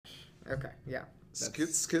Okay, yeah.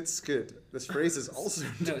 Skit, skit, skit. This phrase is also...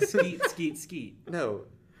 No, skeet, skeet, skeet. No.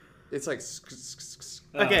 It's like...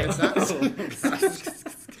 Okay. It's not...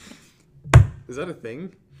 Is that a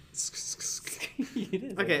thing? It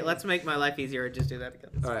is. Okay, let's make my life easier and just do that again.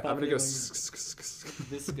 All right, I'm going to go...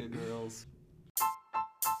 Visca girls.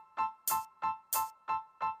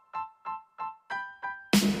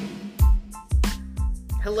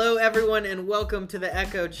 Hello, everyone, and welcome to the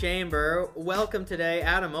Echo Chamber. Welcome today,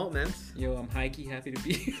 Adam Altmans. Yo, I'm Heike, happy to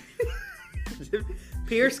be here.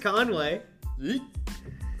 Pierce Conway.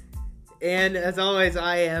 And as always,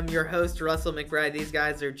 I am your host, Russell McBride. These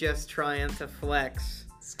guys are just trying to flex.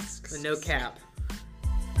 No cap.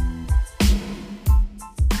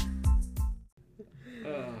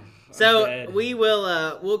 So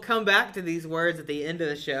we'll come back to these words at the end of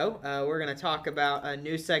the show. We're going to talk about a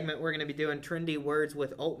new segment. We're going to be doing trendy words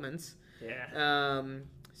with Altmans. Yeah.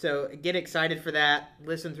 So get excited for that.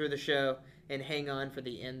 Listen through the show and hang on for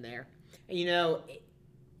the end there. You know,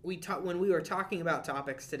 when we were talking about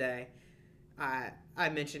topics today, I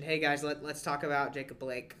mentioned, hey guys, let's talk about Jacob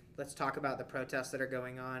Blake. Let's talk about the protests that are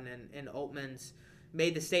going on. And Altmans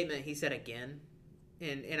made the statement. He said again.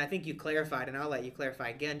 And I think you clarified, and I'll let you clarify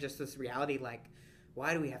again, just this reality, like,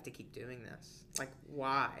 why do we have to keep doing this? Like,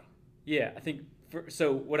 why? Yeah, I think,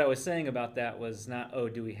 so what I was saying about that was not, oh,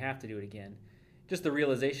 do we have to do it again? Just the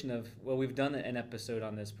realization of, well, we've done an episode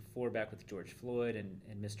on this before, back with George Floyd and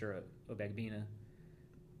Mr. Obagbina,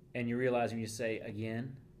 and you realize when you say,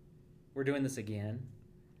 again, we're doing this again,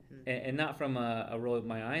 and not from a roll of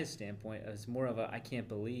my eyes standpoint, it's more of a, I can't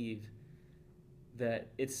believe that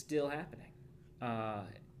it's still happening. Well,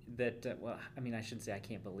 I mean, I shouldn't say I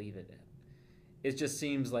can't believe it. It just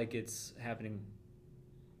seems like it's happening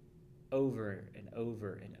over and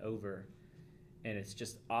over and over, and it's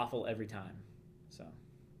just awful every time. So,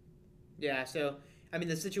 yeah. So, I mean,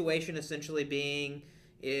 the situation essentially being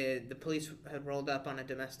the police had rolled up on a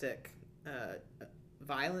domestic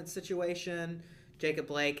violence situation. Jacob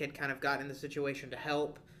Blake had kind of gotten in the situation to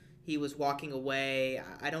help. He was walking away.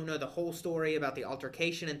 I don't know the whole story about the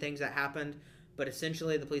altercation and things that happened. But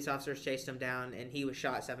essentially, the police officers chased him down, and he was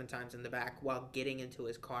shot 7 times in the back while getting into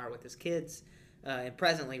his car with his kids. And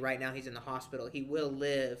presently, right now, he's in the hospital. He will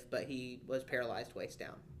live, but he was paralyzed waist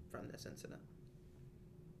down from this incident.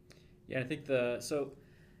 Yeah, I think so,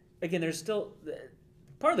 again, there's still,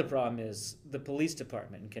 part of the problem is the police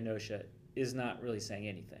department in Kenosha is not really saying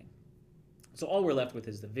anything. So all we're left with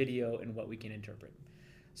is the video and what we can interpret.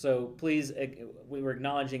 So please, we were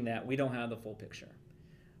acknowledging that we don't have the full picture.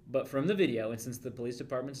 But from the video, and since the police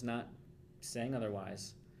department's not saying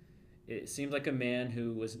otherwise, it seems like a man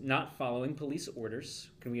who was not following police orders.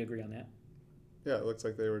 Can we agree on that? Yeah, it looks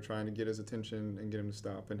like they were trying to get his attention and get him to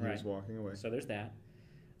stop, and he was walking away. So there's that.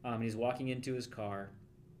 He's walking into his car,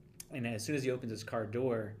 and as soon as he opens his car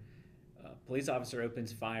door, police officer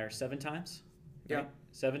opens fire 7 times. Yeah. Right?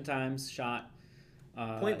 7 times, shot.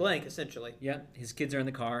 Point blank, essentially. Yeah, his kids are in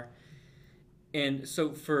the car. And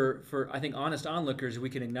so for I think honest onlookers, we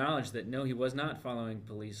can acknowledge that no, he was not following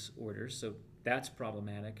police orders, so that's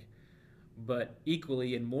problematic. But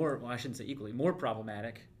equally and more, well, I shouldn't say equally, more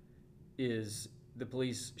problematic is the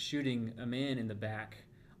police shooting a man in the back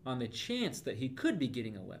on the chance that he could be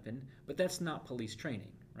getting a weapon, but that's not police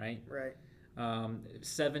training, right? Right.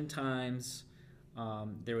 7 times.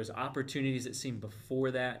 There was opportunities, it seemed,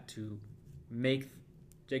 before that to make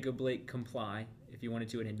Jacob Blake comply, if you wanted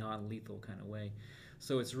to, in a non-lethal kind of way.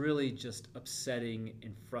 So it's really just upsetting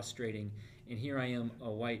and frustrating. And here I am,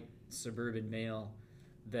 a white suburban male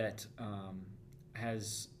that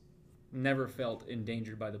has never felt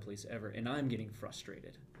endangered by the police ever, and I'm getting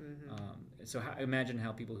frustrated. Mm-hmm. So imagine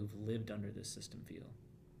how people who've lived under this system feel.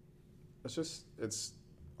 It's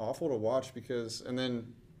awful to watch because, and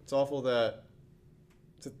then it's awful that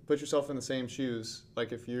to put yourself in the same shoes.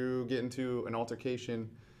 Like if you get into an altercation,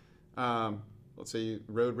 let's say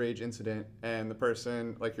road rage incident, and the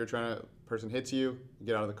person, like person hits you, you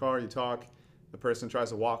get out of the car, you talk, the person tries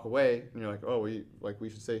to walk away, and you're like, oh, we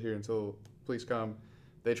should stay here until police come.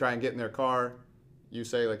 They try and get in their car, you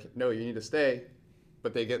say like, no, you need to stay,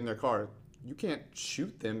 but they get in their car. You can't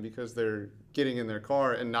shoot them because they're getting in their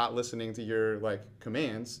car and not listening to your like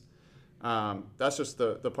commands. That's just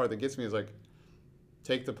the part that gets me is like,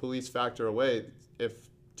 take the police factor away. If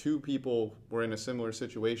 2 people were in a similar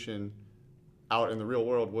situation out in the real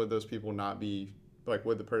world, would those people not be, like,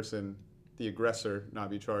 would the person, the aggressor, not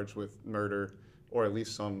be charged with murder or at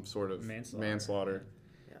least some sort of manslaughter?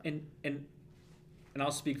 Yeah. And I'll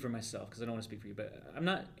speak for myself because I don't want to speak for you, but I'm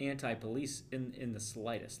not anti-police in the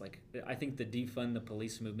slightest. Like, I think the defund the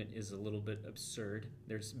police movement is a little bit absurd.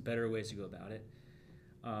 There's better ways to go about it.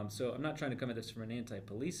 So I'm not trying to come at this from an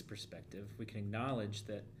anti-police perspective. We can acknowledge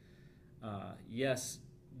that, yes,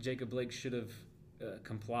 Jacob Blake should have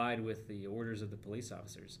complied with the orders of the police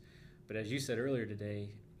officers. But as you said earlier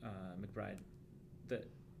today, McBride, that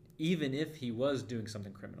even if he was doing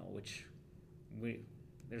something criminal, which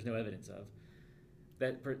there's no evidence of,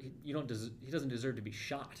 he doesn't deserve to be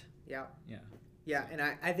shot. Yeah. Yeah. Yeah, and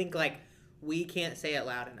I think, like, we can't say it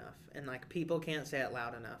loud enough, and, like, people can't say it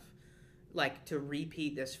loud enough. Like, to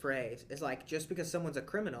repeat this phrase is like, just because someone's a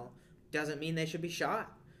criminal doesn't mean they should be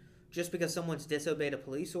shot. Just because someone's disobeyed a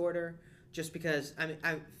police order, just because,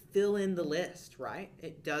 I fill in the list, right?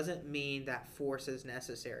 It doesn't mean that force is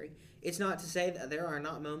necessary. It's not to say that there are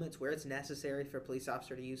not moments where it's necessary for a police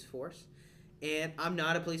officer to use force. And I'm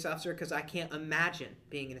not a police officer because I can't imagine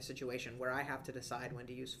being in a situation where I have to decide when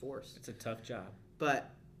to use force. It's a tough job.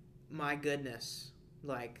 But my goodness,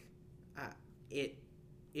 like, it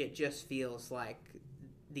just feels like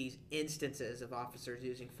these instances of officers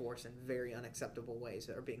using force in very unacceptable ways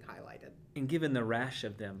that are being highlighted. And given the rash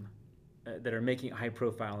of them that are making it high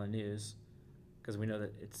profile in news, because we know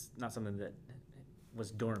that it's not something that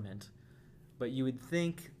was dormant, but you would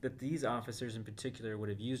think that these officers in particular would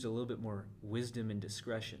have used a little bit more wisdom and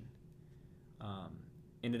discretion.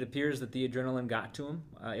 And it appears that the adrenaline got to him,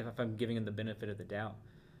 if I'm giving him the benefit of the doubt.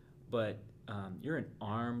 But you're an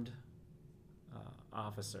armed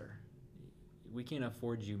officer. We can't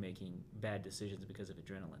afford you making bad decisions because of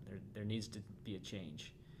adrenaline. There needs to be a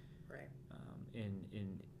change. Right.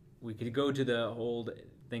 And we could go to the whole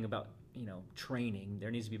thing about, training.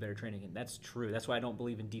 There needs to be better training, and that's true. That's why I don't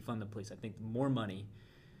believe in defund the police. I think more money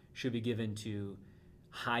should be given to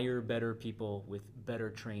hire better people with better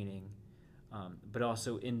training, but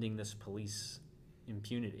also ending this police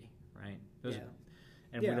impunity, right?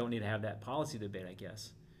 And we don't need to have that policy debate, I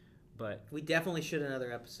guess. But we definitely should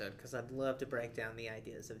another episode, because I'd love to break down the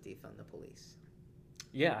ideas of defund the police.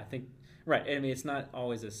 Yeah, I think, right. I mean, it's not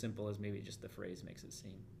always as simple as maybe just the phrase makes it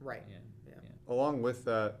seem. Right. Yeah. Along with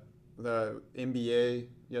that, the NBA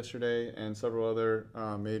yesterday and several other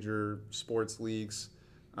major sports leagues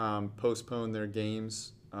postponed their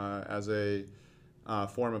games as a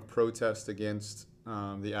form of protest against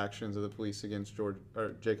the actions of the police against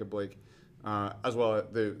Jacob Blake, as well as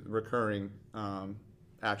the recurring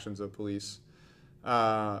actions of police.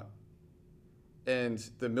 And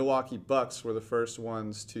the Milwaukee Bucks were the first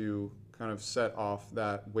ones to kind of set off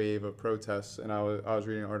that wave of protests. And I was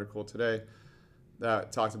reading an article today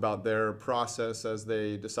that talked about their process as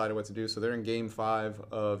they decided what to do. So they're in Game 5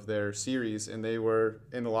 of their series, and they were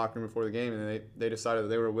in the locker room before the game, and they decided that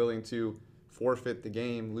they were willing to forfeit the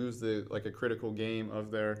game, lose a critical game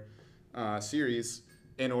of their series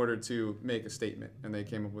in order to make a statement. And they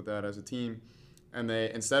came up with that as a team. And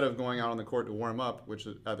they, instead of going out on the court to warm up, which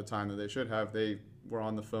at the time that they should have, they were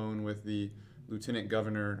on the phone with the lieutenant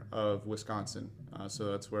governor of Wisconsin.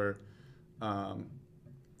 So that's where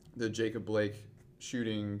the Jacob Blake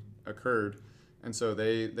shooting occurred. And so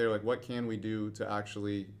they're like, what can we do to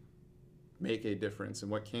actually make a difference?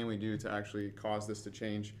 And what can we do to actually cause this to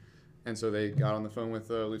change? And so they got on the phone with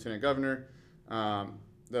the lieutenant governor.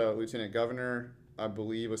 The lieutenant governor, I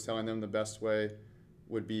believe, was telling them the best way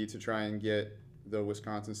would be to try and get the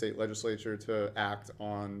Wisconsin State Legislature to act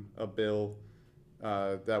on a bill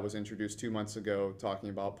that was introduced 2 months ago talking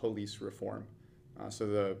about police reform. So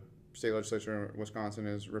the state legislature in Wisconsin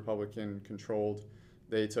is Republican controlled.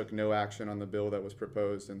 They took no action on the bill that was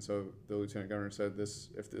proposed, and so the lieutenant governor said,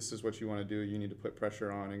 if this is what you want to do, you need to put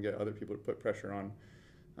pressure on and get other people to put pressure on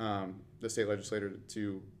the state legislature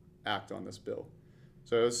to act on this bill.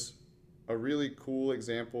 So it was a really cool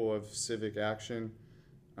example of civic action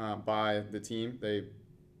by the team.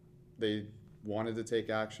 They wanted to take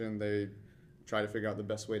action. They tried to figure out the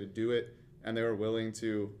best way to do it, and they were willing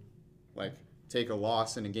to take a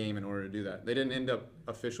loss in a game in order to do that. They didn't end up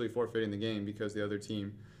officially forfeiting the game because the other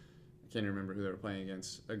team, I can't remember who they were playing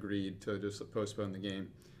against, agreed to just postpone the game,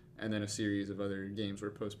 and then a series of other games were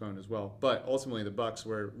postponed as well. But ultimately, the Bucks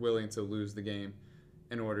were willing to lose the game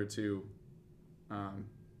in order to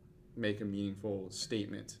make a meaningful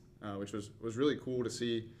statement, which was really cool to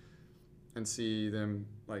see them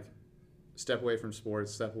step away from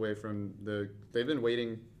sports, step away from they've been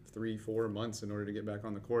waiting 3-4 months in order to get back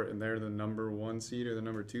on the court, and they're the number 1 seed or the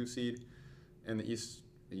number 2 seed in the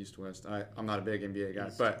East-West. I'm not a big NBA guy,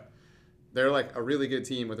 but they're a really good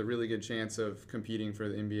team with a really good chance of competing for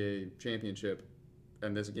the NBA championship,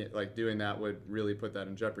 and this doing that would really put that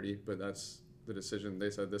in jeopardy. But that's the decision. They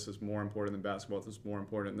said this is more important than basketball. This is more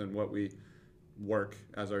important than what we work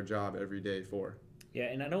as our job every day for. Yeah,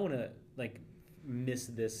 and I don't want to miss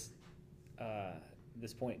this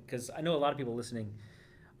this point, because I know a lot of people listening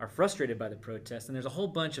are frustrated by the protest, and there's a whole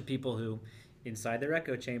bunch of people who, inside their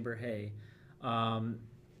echo chamber, hey, um,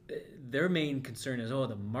 their main concern is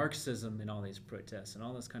the Marxism in all these protests and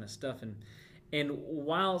all this kind of stuff. And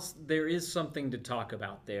whilst there is something to talk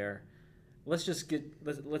about there,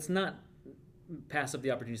 let's not pass up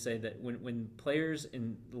the opportunity to say that when players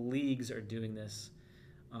in leagues are doing this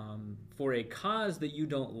for a cause that you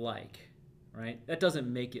don't like, right? That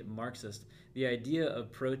doesn't make it Marxist. The idea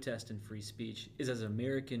of protest and free speech is as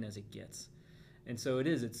American as it gets, and so it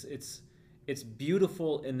is. It's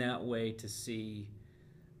beautiful in that way to see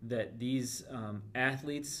that these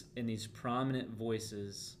athletes and these prominent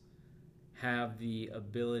voices have the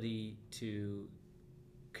ability to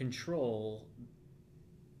control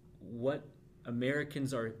what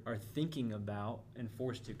Americans are thinking about and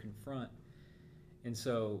forced to confront. And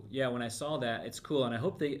so, yeah, when I saw that, it's cool, and I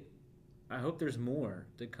hope there's more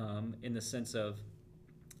to come, in the sense of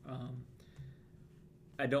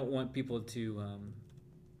I don't want people to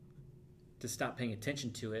stop paying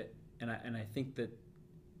attention to it, and I think that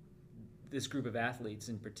this group of athletes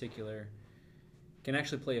in particular can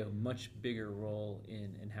actually play a much bigger role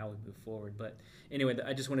in how we move forward. But anyway,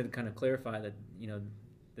 I just wanted to kind of clarify that,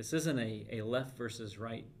 this isn't a left versus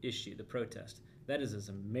right issue, the protest. That is, as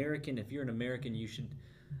American, if you're an American, you should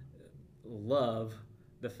love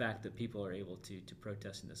the fact that people are able to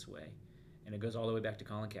protest in this way. And it goes all the way back to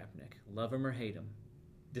Colin Kaepernick. Love him or hate him.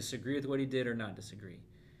 Disagree with what he did or not disagree.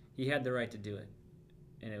 He had the right to do it.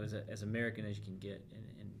 And it was as American as you can get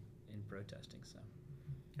in protesting. So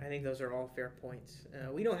I think those are all fair points.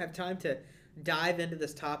 We don't have time to dive into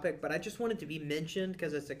this topic, but I just wanted to be mentioned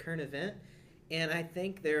because it's a current event. And I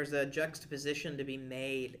think there's a juxtaposition to be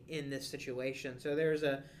made in this situation. So there's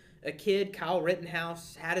a kid, Kyle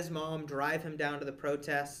Rittenhouse, had his mom drive him down to the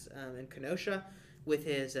protests in Kenosha with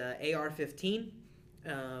his AR-15.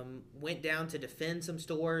 Went down to defend some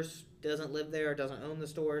stores, doesn't live there, doesn't own the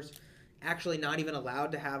stores. Actually not even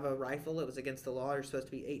allowed to have a rifle. It was against the law. You're supposed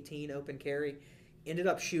to be 18, open carry. Ended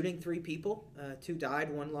up shooting 3 people. 2 died,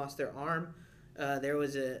 1 lost their arm. There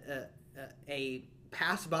was a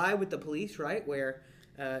pass by with the police, right, where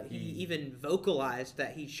he even vocalized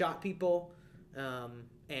that he shot people,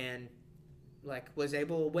 and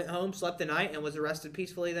went home, slept the night, and was arrested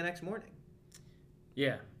peacefully the next morning.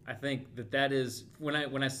 Yeah, I think that is, when I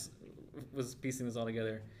was piecing this all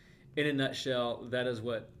together, in a nutshell, that is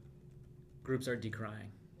what groups are decrying,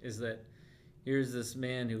 is that here's this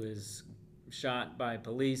man who is shot by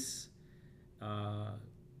police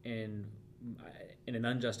in an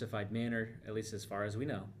unjustified manner, at least as far as we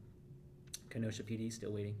know. Kenosha PD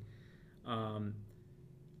still waiting. And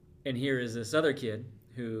here is this other kid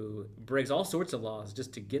who breaks all sorts of laws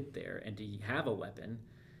just to get there and to have a weapon,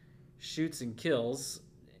 shoots and kills,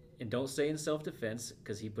 and don't stay in self-defense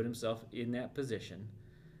because he put himself in that position,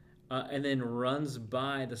 and then runs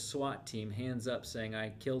by the SWAT team, hands up, saying, I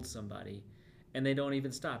killed somebody, and they don't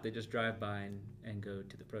even stop. They just drive by and go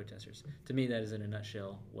to the protesters. To me, that is, in a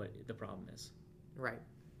nutshell, what the problem is. Right.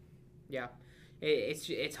 Yeah.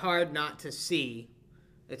 It's hard not to see.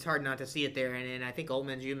 It's hard not to see it there. And I think,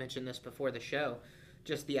 Oltmans, you mentioned this before the show,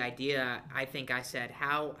 just the idea. I think I said,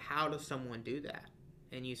 how does someone do that?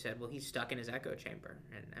 And you said, well, he's stuck in his echo chamber.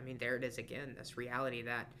 And I mean, there it is again, this reality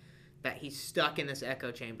that he's stuck in this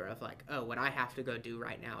echo chamber of what I have to go do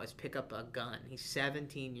right now is pick up a gun. He's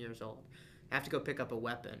 17 years old. I have to go pick up a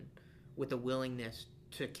weapon with a willingness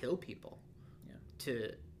to kill people,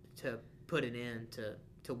 to put an end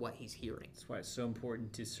to what he's hearing. That's why it's so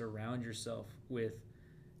important to surround yourself with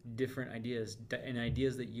different ideas and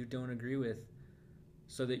ideas that you don't agree with,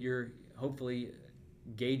 so that you're hopefully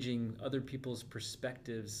gauging other people's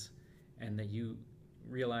perspectives, and that you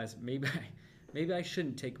realize maybe I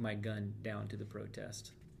shouldn't take my gun down to the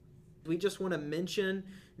protest. We just want to mention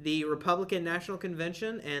the Republican National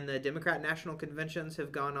Convention and the Democrat National Conventions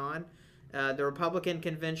have gone on. The Republican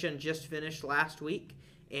Convention just finished last week,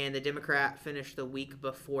 and the Democrat finished the week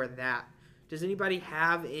before that. Does anybody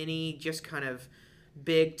have any just kind of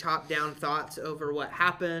big top-down thoughts over what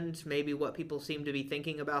happened, maybe what people seem to be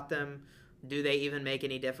thinking about them? Do they even make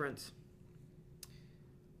any difference?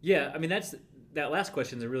 Yeah, I mean, that last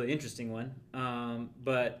question is a really interesting one.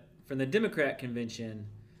 But from the Democrat convention,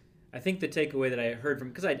 I think the takeaway that I heard from,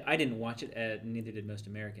 because I didn't watch it, neither did most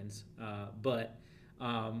Americans, but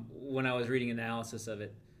when I was reading analysis of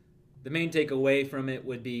it, the main takeaway from it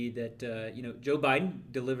would be that Joe Biden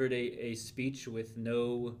delivered a speech with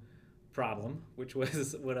no problem, which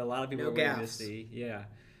was what a lot of people were waiting to see. Yeah.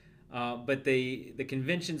 But the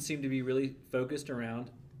convention seemed to be really focused around,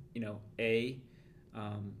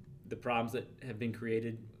 the problems that have been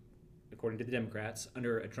created, according to the Democrats,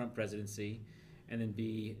 under a Trump presidency, and then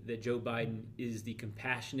B, that Joe Biden is the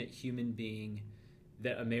compassionate human being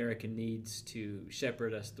that America needs to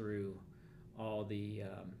shepherd us through all the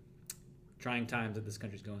trying times that this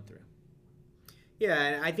country's going through. Yeah,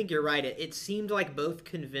 and I think you're right. It seemed like both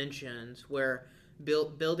conventions were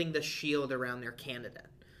building the shield around their candidate.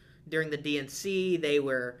 During the DNC, they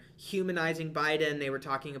were humanizing Biden. They were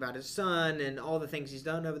talking about his son and all the things he's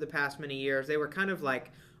done over the past many years. They were kind of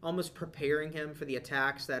like almost preparing him for the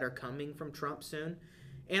attacks that are coming from Trump soon.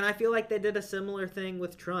 And I feel like they did a similar thing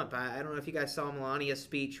with Trump. I don't know if you guys saw Melania's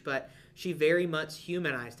speech, but she very much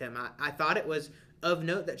humanized him. I thought it was of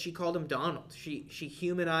note that she called him Donald. She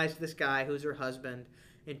humanized this guy who's her husband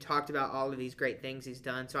and talked about all of these great things he's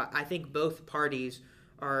done. So I think both parties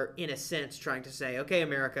are, in a sense, trying to say, okay,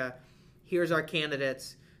 America, here's our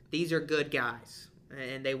candidates. These are good guys.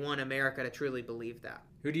 And they want America to truly believe that.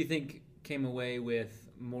 Who do you think came away with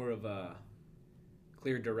more of a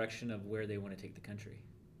clear direction of where they want to take the country?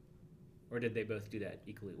 Or did they both do that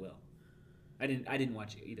equally well? I didn't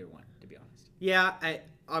watch either one, to be honest. Yeah,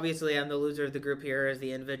 obviously I'm the loser of the group here as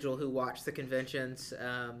the individual who watched the conventions.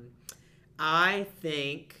 I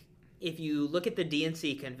think if you look at the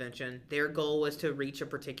DNC convention, their goal was to reach a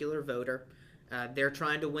particular voter. They're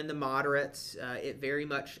trying to win the moderates. It very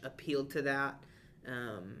much appealed to that.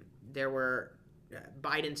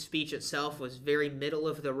 Biden's speech itself was very middle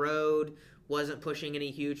of the road, wasn't pushing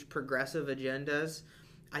any huge progressive agendas.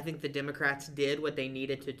 I think the Democrats did what they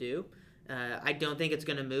needed to do. I don't think it's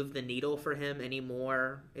going to move the needle for him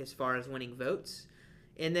anymore as far as winning votes.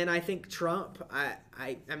 And then I think Trump, I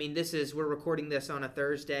mean, we're recording this on a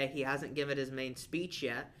Thursday. He hasn't given his main speech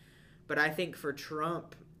yet. But I think for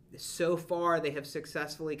Trump, so far they have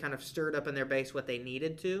successfully kind of stirred up in their base what they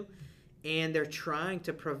needed to. And they're trying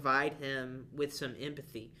to provide him with some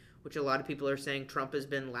empathy, which a lot of people are saying Trump has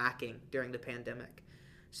been lacking during the pandemic.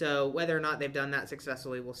 So whether or not they've done that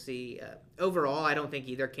successfully, we'll see. Overall, I don't think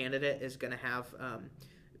either candidate is going to have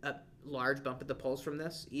a large bump at the polls from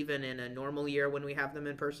this. Even in a normal year when we have them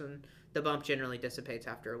in person, the bump generally dissipates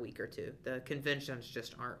after a week or two. The conventions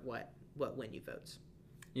just aren't what win you votes.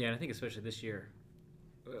 Yeah, and I think especially this year,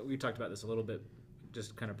 we talked about this a little bit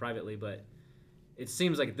just kind of privately, but it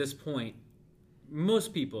seems like at this point,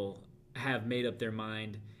 most people have made up their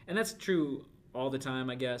mind. And that's true all the time,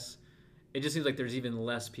 I guess. It just seems like there's even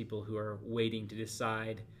less people who are waiting to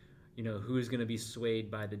decide, who's going to be swayed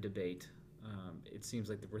by the debate. It seems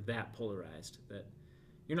like we're that polarized that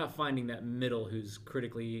you're not finding that middle who's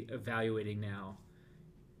critically evaluating now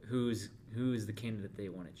who's the candidate they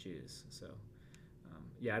want to choose. So,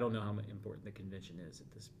 I don't know how important the convention is at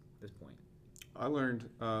this point. I learned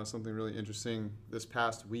something really interesting this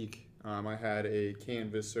past week. I had a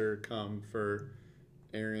canvasser come for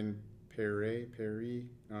Aaron Perry,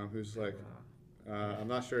 who's like, I'm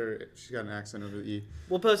not sure, she's got an accent over the E.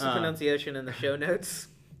 We'll post the pronunciation in the show notes.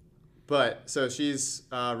 But, so she's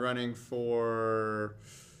running for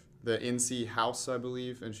the NC House, I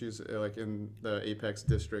believe, and she's like in the Apex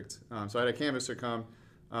district. So I had a canvasser come,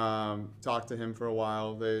 talked to him for a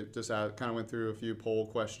while. They just kind of went through a few poll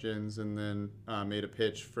questions and then made a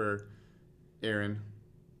pitch for Aaron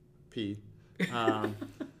P.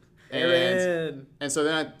 And so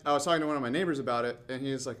then I was talking to one of my neighbors about it, and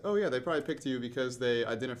he was like, oh, yeah, they probably picked you because they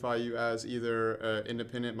identify you as either an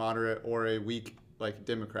independent, moderate, or a weak,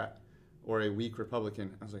 Democrat, or a weak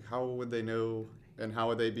Republican. I was like, how would they know, and how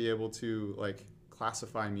would they be able to,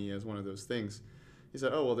 classify me as one of those things? He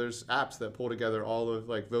said, oh, well, there's apps that pull together all of,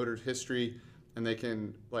 voter history, and they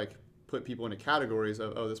can, put people into categories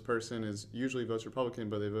of, oh, this person usually votes Republican,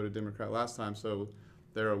 but they voted Democrat last time, so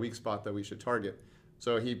they're a weak spot that we should target.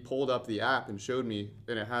 So he pulled up the app and showed me,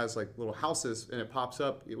 and it has little houses, and it pops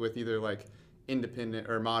up with either independent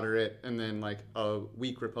or moderate, and then a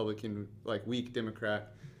weak Republican, weak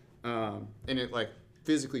Democrat, and it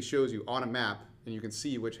physically shows you on a map, and you can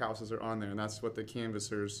see which houses are on there, and that's what the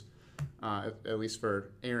canvassers, at least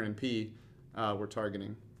for Aaron P, were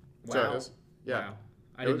targeting. Wow. So it was, Wow.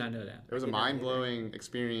 I did not know that. It was a mind-blowing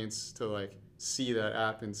experience to see that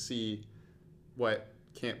app and see what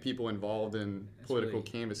people involved in political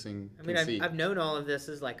canvassing can see. I've known all of this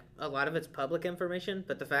is a lot of it's public information,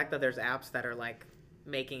 but the fact that there's apps that are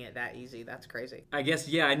making it that easy, that's crazy. I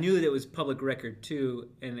guess, I knew that it was public record too,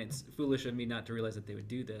 and it's foolish of me not to realize that they would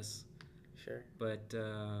do this. Sure. But,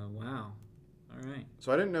 wow. All right.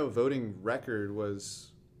 So I didn't know voting record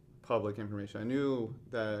was public information. I knew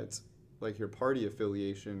that your party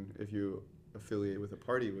affiliation, if you affiliate with a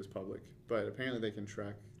party, was public, but apparently they can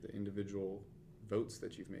track the individual votes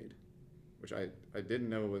that you've made, which I didn't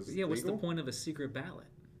know was legal. What's the point of a secret ballot?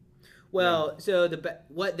 Well, so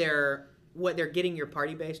what they're what they're getting your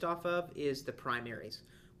party based off of is the primaries,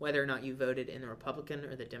 whether or not you voted in the Republican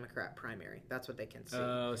or the Democrat primary. That's what they can see.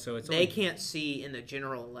 So it's They can't see in the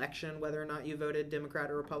general election whether or not you voted Democrat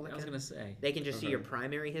or I Republican. was gonna say. They can just see Okay. your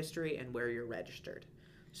primary history and where you're registered.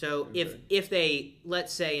 So Okay. if they,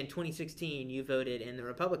 let's say in 2016 you voted in the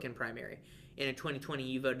Republican primary, and in 2020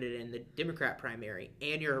 you voted in the Democrat primary,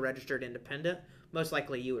 and you're a registered independent, most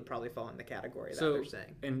likely you would probably fall in the category that So- they're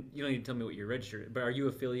saying. And you don't need to tell me what you're registered, but are you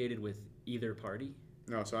affiliated with either party?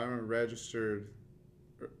 No, so I'm a registered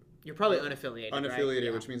You're probably unaffiliated, unaffiliated, right?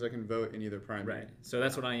 Yeah. which means I can vote in either primary. Right. So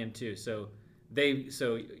that's what I am too. So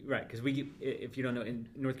right, because if you don't know, in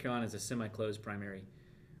North Carolina is a semi-closed primary,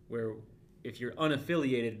 where if you're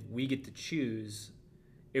unaffiliated, we get to choose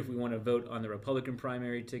if we want to vote on the Republican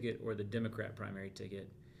primary ticket or the Democrat primary ticket.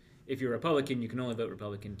 If you're a Republican, you can only vote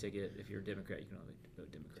Republican ticket. If you're a Democrat, you can only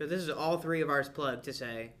vote Democrat. So this is all three of ours plugged to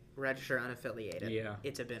say register unaffiliated. Yeah.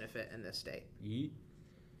 It's a benefit in this state. Yeet.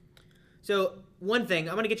 So one thing,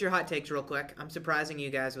 I'm going to get your hot takes real quick. I'm surprising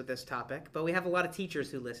you guys with this topic, but we have a lot of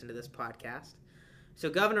teachers who listen to this podcast. So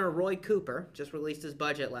Governor Roy Cooper just released his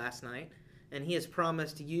budget last night, and he has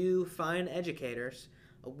promised you fine educators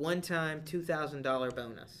a one-time $2,000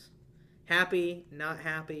 bonus. Happy, not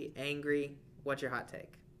happy, angry? What's your hot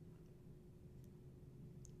take?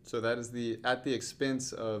 So that is at the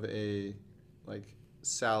expense of a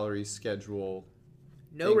salary schedule.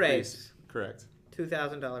 No increase. raise, Correct.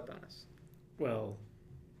 $2,000 bonus. Well,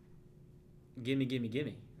 gimme,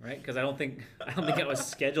 right? Because I don't think I was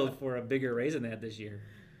scheduled for a bigger raise than that this year.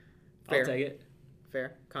 Fair. I'll take it.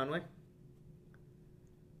 Fair. Conway?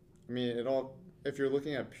 I mean, if you're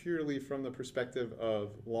looking at purely from the perspective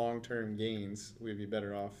of long-term gains, we'd be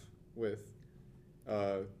better off with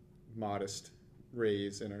a modest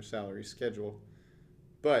raise in our salary schedule.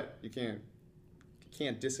 But you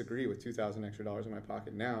can't disagree with $2,000 extra in my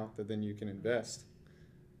pocket now that then you can invest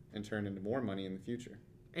and turn into more money in the future.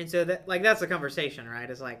 And so that's the conversation, right?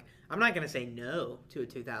 It's like, I'm not going to say no to a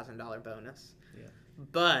 $2,000 bonus. Yeah.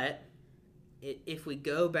 But if we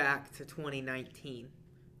go back to 2019,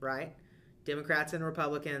 right? Democrats and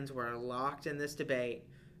Republicans were locked in this debate.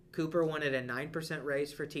 Cooper wanted a 9%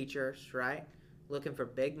 raise for teachers, right? Looking for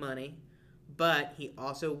big money. But he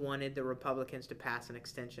also wanted the Republicans to pass an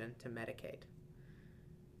extension to Medicaid.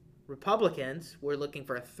 Republicans were looking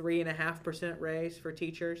for a 3.5% raise for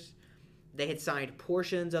teachers. They had signed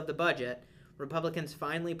portions of the budget. Republicans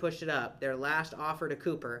finally pushed it up. Their last offer to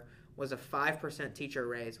Cooper was a 5% teacher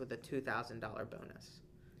raise with a $2,000 bonus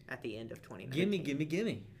at the end of 2019.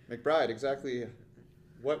 Gimme. McBride, exactly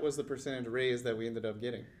what was the percentage raise that we ended up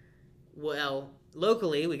getting? Well,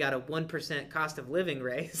 locally, we got a 1% cost of living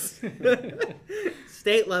raise.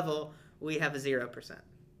 State level, we have a 0%.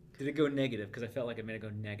 Did it go negative? Because I felt like it made it go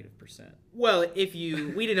negative percent. Well,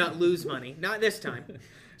 we did not lose money. Not this time.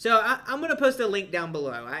 So I'm going to post a link down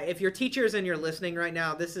below. If you're teachers and you're listening right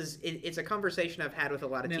now, it's a conversation I've had with a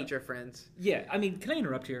lot of Now- teacher friends. Yeah, I mean, can I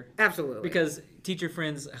interrupt here? Absolutely. Because teacher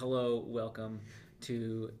friends, hello, welcome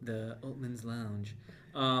to the Altman's Lounge.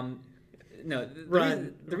 No,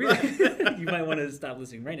 Run. the reason you might want to stop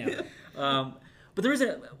listening right now. But there is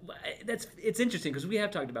it's interesting because we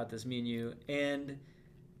have talked about this, me and you, and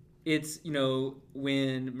it's,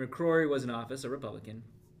 when McCrory was in office, a Republican,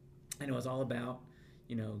 and it was all about,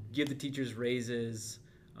 give the teachers raises,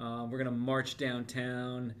 we're going to march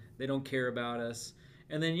downtown, they don't care about us.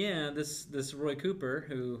 And then, this Roy Cooper,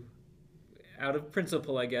 who, out of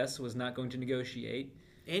principle, I guess, was not going to negotiate.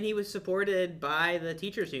 And he was supported by the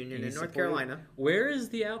teachers union in North Carolina. Where is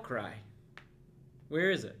the outcry?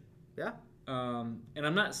 Where is it? Yeah. And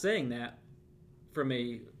I'm not saying that from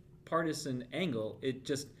a partisan angle. It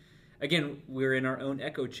just, again, we're in our own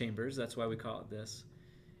echo chambers. That's why we call it this.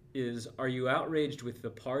 Are you outraged with the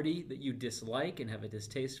party that you dislike and have a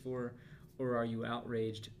distaste for, or are you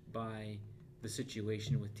outraged by the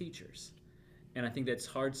situation with teachers? And I think that's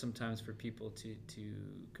hard sometimes for people to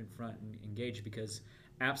confront and engage, because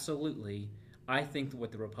absolutely, I think that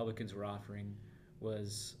what the Republicans were offering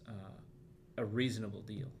was a reasonable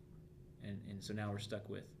deal. And so now we're stuck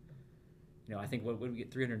with, I think what did we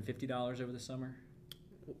get, $350 over the summer?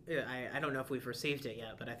 Yeah, I don't know if we've received it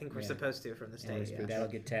yet, but I think we're Yeah. supposed to from the state. And Yeah. that'll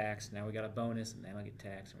get taxed. Now we got a bonus, and that'll get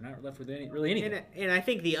taxed. We're not left with really anything. And I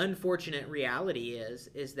think the unfortunate reality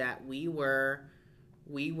is that we were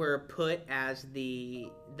put as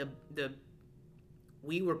the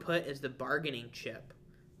bargaining chip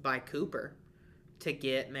by Cooper to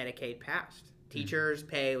get Medicaid passed. Teachers'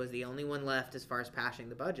 pay was the only one left as far as passing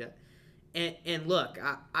the budget. And look,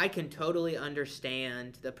 I can totally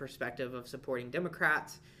understand the perspective of supporting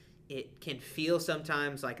Democrats. It can feel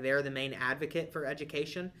sometimes like they're the main advocate for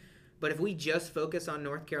education. But if we just focus on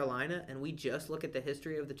North Carolina and we just look at the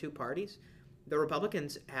history of the two parties, the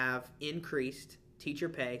Republicans have increased teacher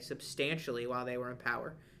pay substantially while they were in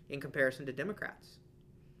power in comparison to Democrats.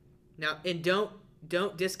 Now, and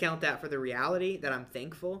don't discount that for the reality that I'm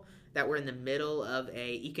thankful that we're in the middle of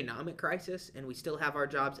a economic crisis and we still have our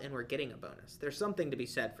jobs and we're getting a bonus. There's something to be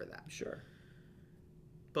said for that. Sure.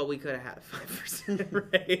 But we could have had a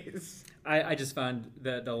 5% raise. I just found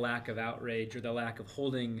the lack of outrage or the lack of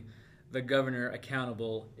holding the governor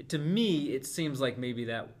accountable. To me, it seems like maybe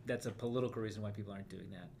that's a political reason why people aren't doing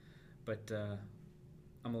that. But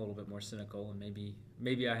I'm a little bit more cynical, and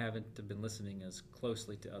maybe I haven't been listening as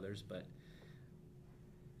closely to others, but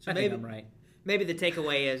So I maybe think I'm right. Maybe the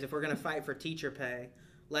takeaway is if we're going to fight for teacher pay,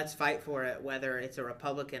 let's fight for it whether it's a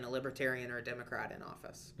Republican, a Libertarian, or a Democrat in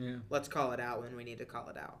office. Yeah. Let's call it out when we need to call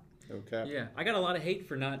it out. Okay. Yeah, I got a lot of hate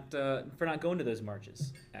for not going to those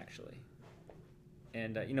marches, actually.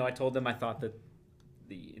 And I told them I thought that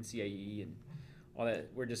the NCAE and all that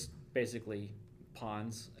were just basically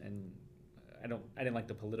pawns, and I didn't like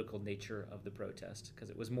the political nature of the protest because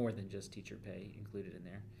it was more than just teacher pay included in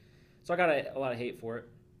there. So I got a lot of hate for it,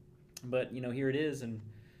 but here it is, and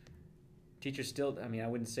teachers still. I mean, I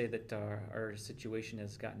wouldn't say that our situation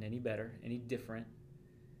has gotten any better, any different,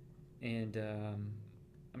 and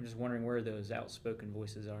I'm just wondering where those outspoken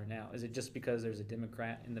voices are now. Is it just because there's a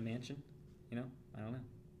Democrat in the mansion? I don't know.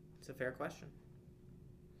 It's a fair question.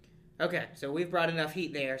 Okay, so we've brought enough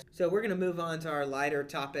heat there. So we're going to move on to our lighter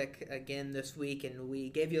topic again this week, and we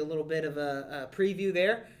gave you a little bit of a preview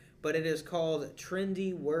there, but it is called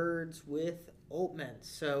Trendy Words with Altman.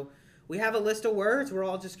 So we have a list of words. We're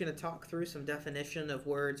all just going to talk through some definition of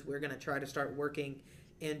words we're going to try to start working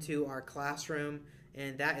into our classroom,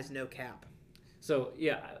 and that is no cap. So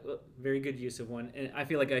yeah, very good use of one, and I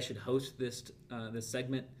feel like I should host this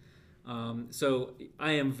segment. So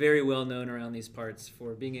I am very well known around these parts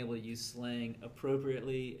for being able to use slang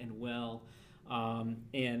appropriately and well,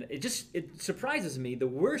 and it surprises me. The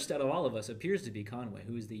worst out of all of us appears to be Conway,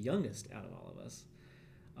 who is the youngest out of all of us.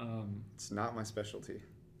 It's not my specialty.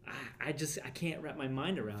 I can't wrap my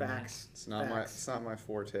mind around Facts. It's not my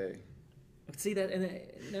forte. that. See that, and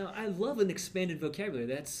now I love an expanded vocabulary.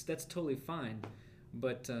 That's totally fine,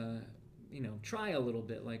 but. Try a little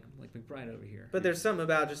bit like McBride over here. But there's something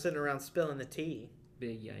about just sitting around spilling the tea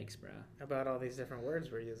Big yikes, bro. about all these different words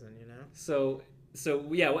we're using, So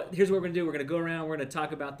yeah, here's what we're gonna do. We're gonna go around. We're gonna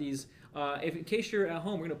talk about these. If in case you're at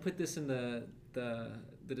home, we're gonna put this in the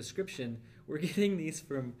description. We're getting these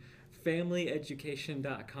from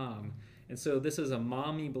FamilyEducation.com, and so this is a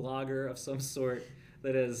mommy blogger of some sort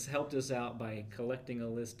that has helped us out by collecting a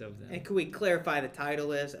list of them. And could we clarify the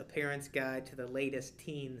title is A Parent's Guide to the Latest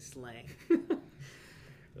Teen Slang?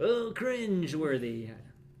 Oh, cringe-worthy.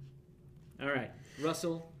 All right,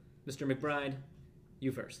 Russell, Mr. McBride,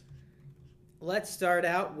 you first. Let's start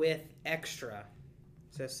out with extra.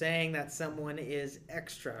 So saying that someone is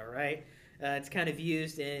extra, right? It's kind of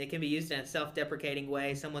it can be used in a self-deprecating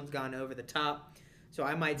way. Someone's gone over the top. So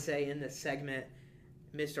I might say in this segment,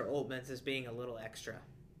 Mr. Altman's is being a little extra.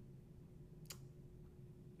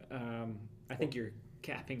 I think you're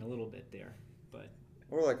capping a little bit there, but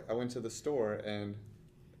Or like I went to the store and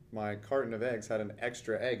my carton of eggs had an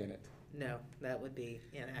extra egg in it. No, that would be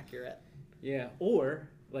inaccurate. yeah. Or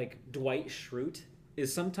like Dwight Schrute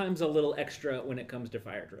is sometimes a little extra when it comes to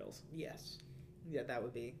fire drills. Yes. Yeah, that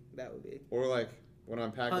would be. Or like when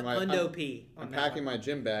I'm packing Hundo P. I'm packing my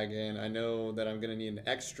gym bag in, I know that I'm gonna need an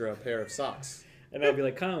extra pair of socks. And I'd be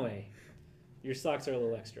like, Conway, your socks are a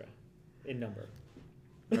little extra in number.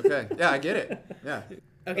 Okay. Yeah, I get it. Yeah.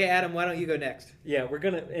 Okay, Adam, why don't you go next? Yeah, we're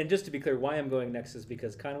going to, and just to be clear, why I'm going next is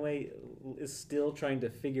because Conway is still trying to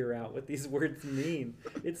figure out what these words mean.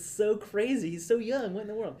 It's so crazy. He's so young. What in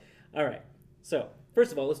the world? All right. So,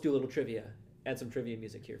 first of all, let's do a little trivia. Add some trivia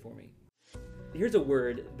music here for me. Here's a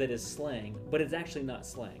word that is slang, but it's actually not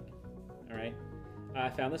slang. All right? I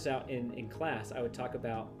found this out in class. I would talk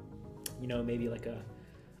about, maybe like a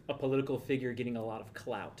political figure getting a lot of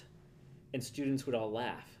clout, and students would all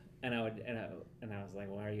laugh, and I was like,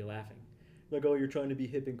 why are you laughing? Like, oh, you're trying to be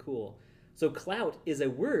hip and cool. So clout is a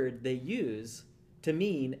word they use to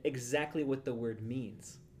mean exactly what the word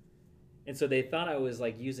means, and so they thought I was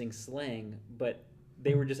like using slang, but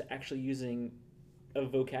they were just actually using a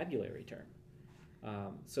vocabulary term.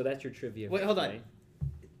 So that's your trivia. Wait, hold on.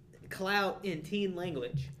 Clout in teen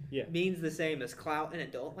language means the same as clout in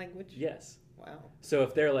adult language? Yes. Wow. So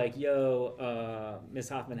if they're like, yo, Miss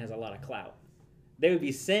Hoffman has a lot of clout, they would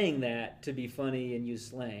be saying that to be funny and use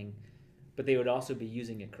slang, but they would also be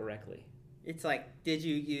using it correctly. It's like, did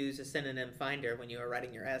you use a synonym finder when you were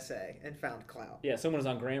writing your essay and found clout? Yeah, someone was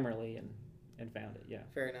on Grammarly and found it. Yeah.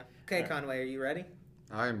 Fair enough. Okay, All right. Conway, are you ready?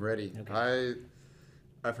 I'm ready. Okay.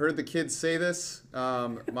 I've heard the kids say this.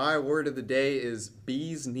 My word of the day is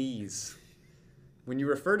bee's knees. When you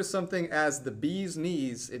refer to something as the bee's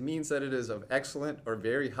knees, it means that it is of excellent or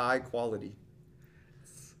very high quality.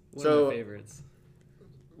 One of my favorites.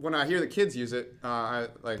 When I hear the kids use it, I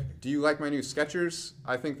do you like my new Skechers?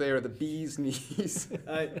 I think they are the bee's knees.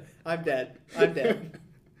 I'm dead. I'm dead.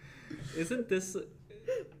 Isn't this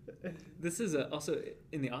is also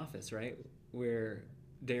in The Office, right? Where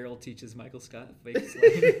Daryl teaches Michael Scott fake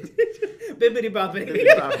slang. Bibbidi bobbidi.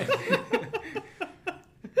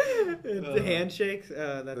 The handshakes.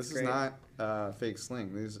 That's This great. is not fake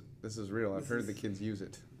slang. This is real. I've heard the kids use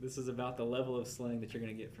it. This is about the level of slang that you're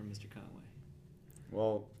going to get from Mr. Conway.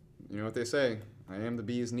 Well, you know what they say. I am the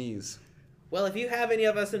bee's knees. Well, if you have any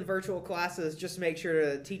of us in virtual classes, just make sure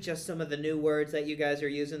to teach us some of the new words that you guys are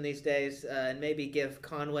using these days, and maybe give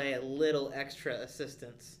Conway a little extra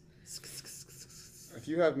assistance. If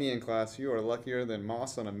you have me in class, you are luckier than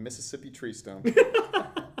moss on a Mississippi tree stump.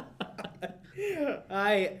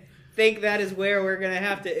 I think that is where we're going to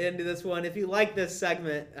have to end this one. If you like this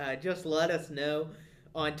segment, just let us know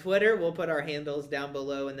on Twitter. We'll put our handles down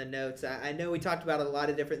below in the notes. I know we talked about a lot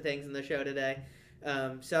of different things in the show today.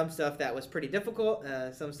 Some stuff that was pretty difficult,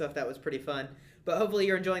 some stuff that was pretty fun. But hopefully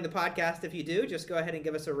you're enjoying the podcast. If you do, just go ahead and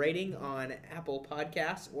give us a rating on Apple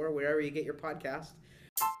Podcasts or wherever you get your podcast.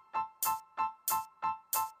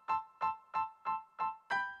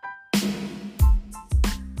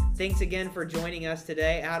 Thanks again for joining us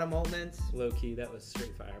today, Adam Oltmans Low key, that was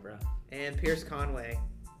straight fire, bro. and Pierce Conway.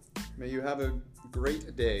 May you have a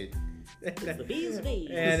great day. The bee's knees.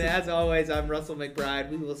 And as always, I'm Russell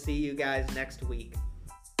McBride. We will see you guys next week.